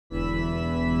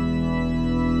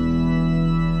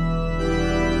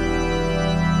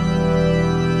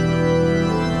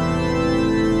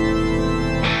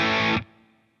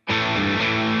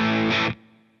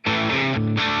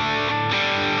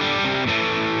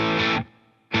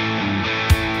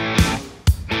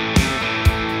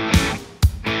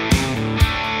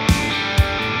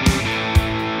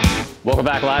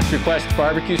Welcome back. Last Request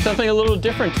Barbecue. Something a little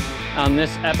different on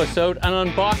this episode, an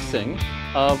unboxing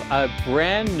of a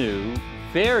brand new,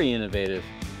 very innovative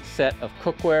set of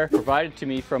cookware provided to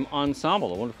me from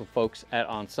Ensembl, the wonderful folks at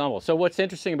Ensembl. So what's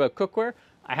interesting about cookware?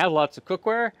 I have lots of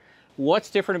cookware. What's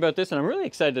different about this, and I'm really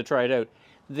excited to try it out,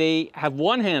 they have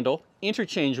one handle,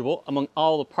 interchangeable among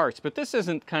all the parts, but this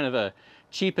isn't kind of a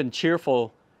cheap and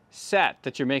cheerful set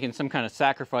that you're making some kind of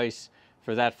sacrifice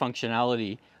for that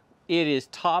functionality. It is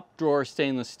top drawer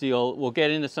stainless steel. We'll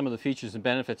get into some of the features and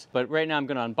benefits, but right now I'm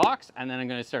going to unbox and then I'm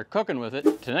going to start cooking with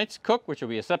it. Tonight's cook, which will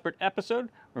be a separate episode,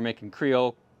 we're making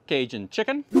Creole Cajun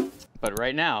chicken. But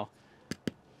right now,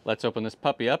 let's open this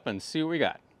puppy up and see what we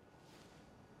got.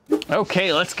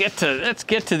 Okay, let's get to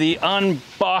the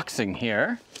unboxing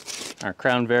here. Our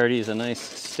Crown Verity is a nice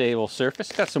stable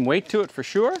surface. Got some weight to it for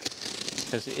sure,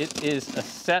 because it is a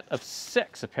set of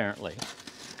 6 apparently.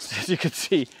 As you can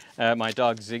see, my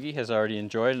dog Ziggy has already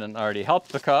enjoyed it and already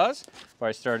helped the cause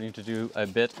by starting to do a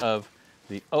bit of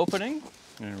the opening.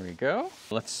 There we go.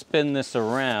 Let's spin this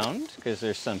around because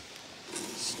there's some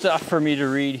stuff for me to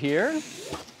read here.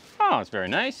 Oh, it's very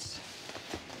nice.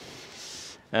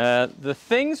 The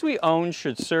things we own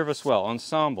should serve us well.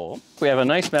 Ensembl. We have a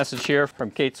nice message here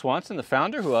from Kate Swanson, the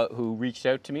founder, who reached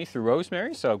out to me through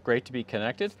Rosemary, so great to be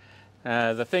connected.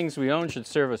 The things we own should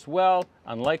serve us well.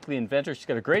 Unlikely inventor. She's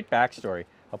got a great backstory.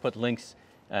 I'll put links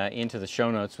into the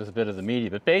show notes with a bit of the media.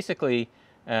 But basically,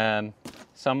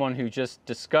 someone who just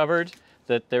discovered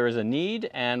that there is a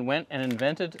need and went and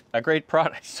invented a great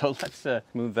product. So let's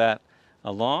move that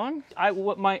along.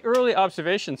 My early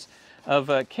observations of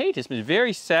Kate has been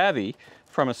very savvy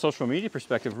from a social media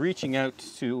perspective, reaching out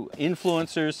to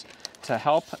influencers to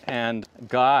help and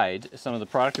guide some of the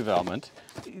product development.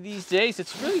 These days,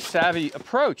 it's a really savvy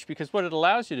approach because what it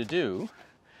allows you to do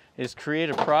is create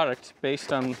a product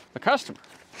based on the customer.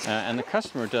 And the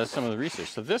customer does some of the research.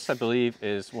 So this, I believe,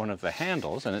 is one of the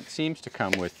handles, and it seems to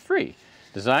come with 3.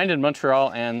 Designed in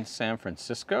Montreal and San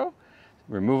Francisco.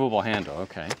 Removable handle,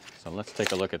 okay. So let's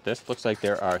take a look at this. Looks like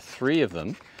there are 3 of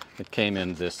them that came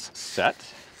in this set.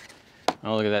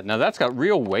 Oh, look at that. Now that's got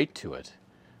real weight to it.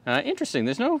 Interesting,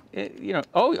 there's no,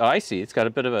 oh, I see. It's got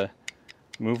a bit of a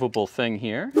movable thing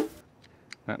here.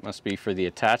 That must be for the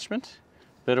attachment.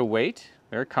 Bit of weight,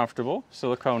 very comfortable,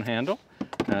 silicone handle.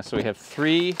 So we have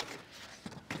 3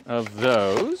 of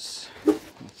those.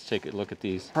 Let's take a look at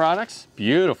these products.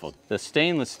 Beautiful. The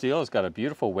stainless steel has got a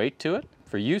beautiful weight to it.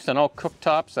 For use on all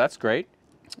cooktops, that's great.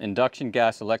 Induction,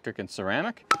 gas, electric, and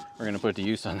ceramic. We're going to put it to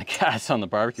use on the gas on the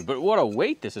barbecue. But what a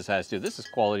weight this has to. This is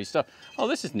quality stuff. Oh,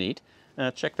 this is neat.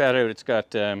 Check that out. It's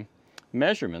got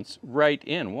measurements right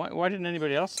in. Why didn't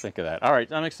anybody else think of that? All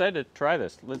right, I'm excited to try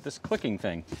this clicking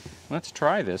thing. Let's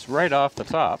try this right off the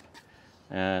top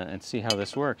and see how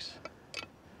this works.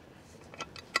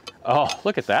 Oh,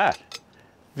 look at that.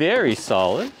 Very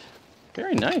solid.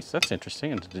 Very nice. That's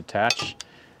interesting. And to detach,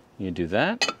 you do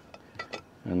that.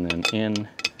 And then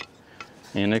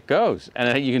in it goes.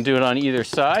 And you can do it on either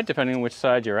side, depending on which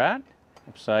side you're at.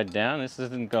 Upside down. This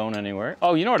isn't going anywhere.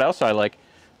 Oh, you know what else I like?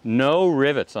 No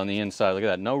rivets on the inside. Look at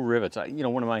that. No rivets.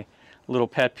 One of my little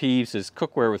pet peeves is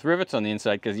cookware with rivets on the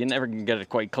inside because you never can get it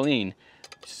quite clean.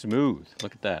 Smooth.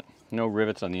 Look at that. No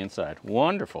rivets on the inside.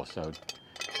 Wonderful. So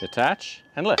detach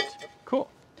and lift. Cool.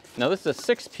 Now this is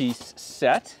a 6-piece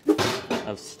set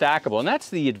of stackable, and that's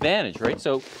the advantage, right?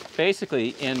 So basically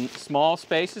in small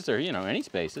spaces or, any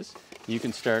spaces, you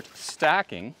can start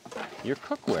stacking your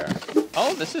cookware.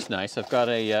 Oh, this is nice. I've got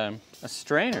a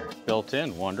strainer built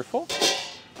in. Wonderful.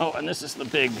 Oh, and this is the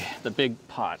big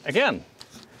pot. Again,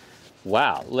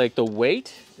 wow, like the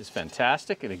weight is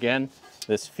fantastic. And again,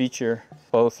 this feature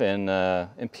both in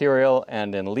imperial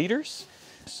and in liters.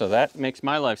 So that makes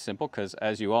my life simple because,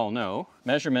 as you all know,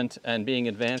 measurement and being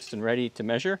advanced and ready to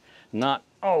measure, not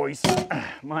always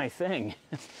my thing.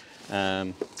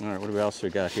 All right, what else do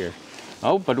we got here?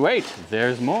 Oh, but wait,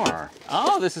 there's more.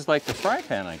 Oh, this is like the fry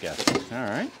pan, I guess. All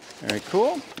right, very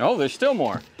cool. Oh, there's still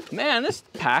more. Man, this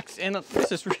packs in,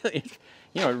 this is really,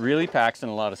 it really packs in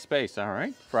a lot of space. All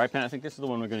right, fry pan, I think this is the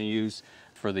one we're going to use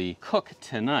for the cook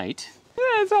tonight.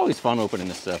 Yeah, it's always fun opening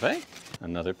this stuff, eh?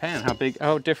 Another pan.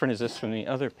 How different is this from the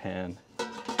other pan?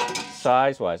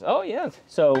 Size-wise. Oh, yeah.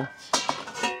 So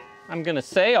I'm going to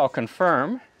say, I'll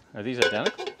confirm. Are these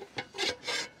identical?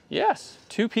 Yes,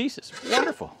 2 pieces.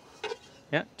 Wonderful.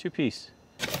 Yeah, 2-piece.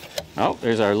 Oh,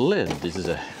 there's our lid. This is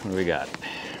what do we got?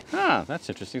 Ah, that's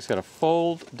interesting. It's got a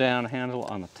fold-down handle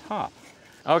on the top.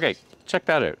 Okay, check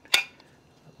that out.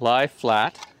 Lie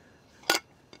flat.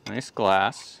 Nice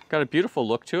glass. Got a beautiful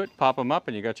look to it. Pop them up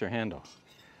and you got your handle.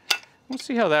 We'll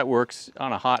see how that works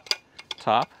on a hot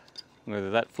top.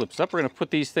 whether that flips up. We're going to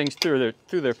put these things through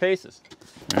their paces.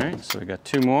 All right, so we got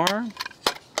 2 more.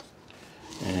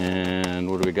 And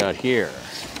what do we got here?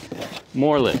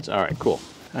 More lids. All right, cool.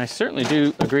 I certainly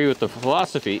do agree with the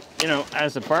philosophy. You know,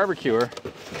 as a barbecuer,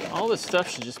 all this stuff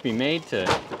should just be made to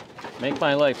make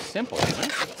my life simple,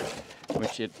 right?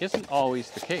 Which it isn't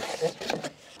always the case.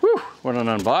 Whew, what an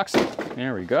unboxing.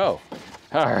 There we go.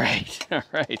 All right, all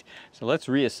right. So let's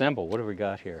reassemble. What do we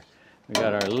got here? We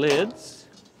got our lids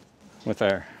with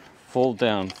our fold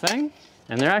down thing.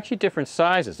 And they're actually different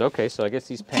sizes. Okay, so I guess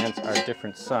these pans are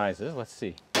different sizes. Let's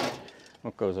see.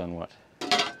 What goes on what?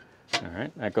 All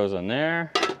right, that goes on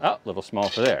there. Oh, a little small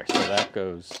for there. So that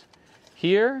goes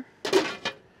here.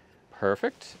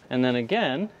 Perfect. And then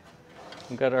again,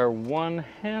 we've got our one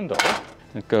handle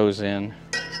that goes in.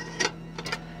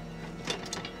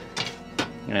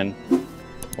 And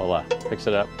voila, picks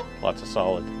it up. Lots of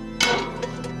solid.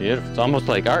 Beautiful. It's almost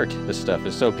like art. This stuff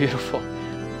is so beautiful.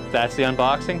 That's the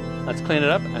unboxing. Let's clean it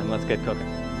up and let's get cooking.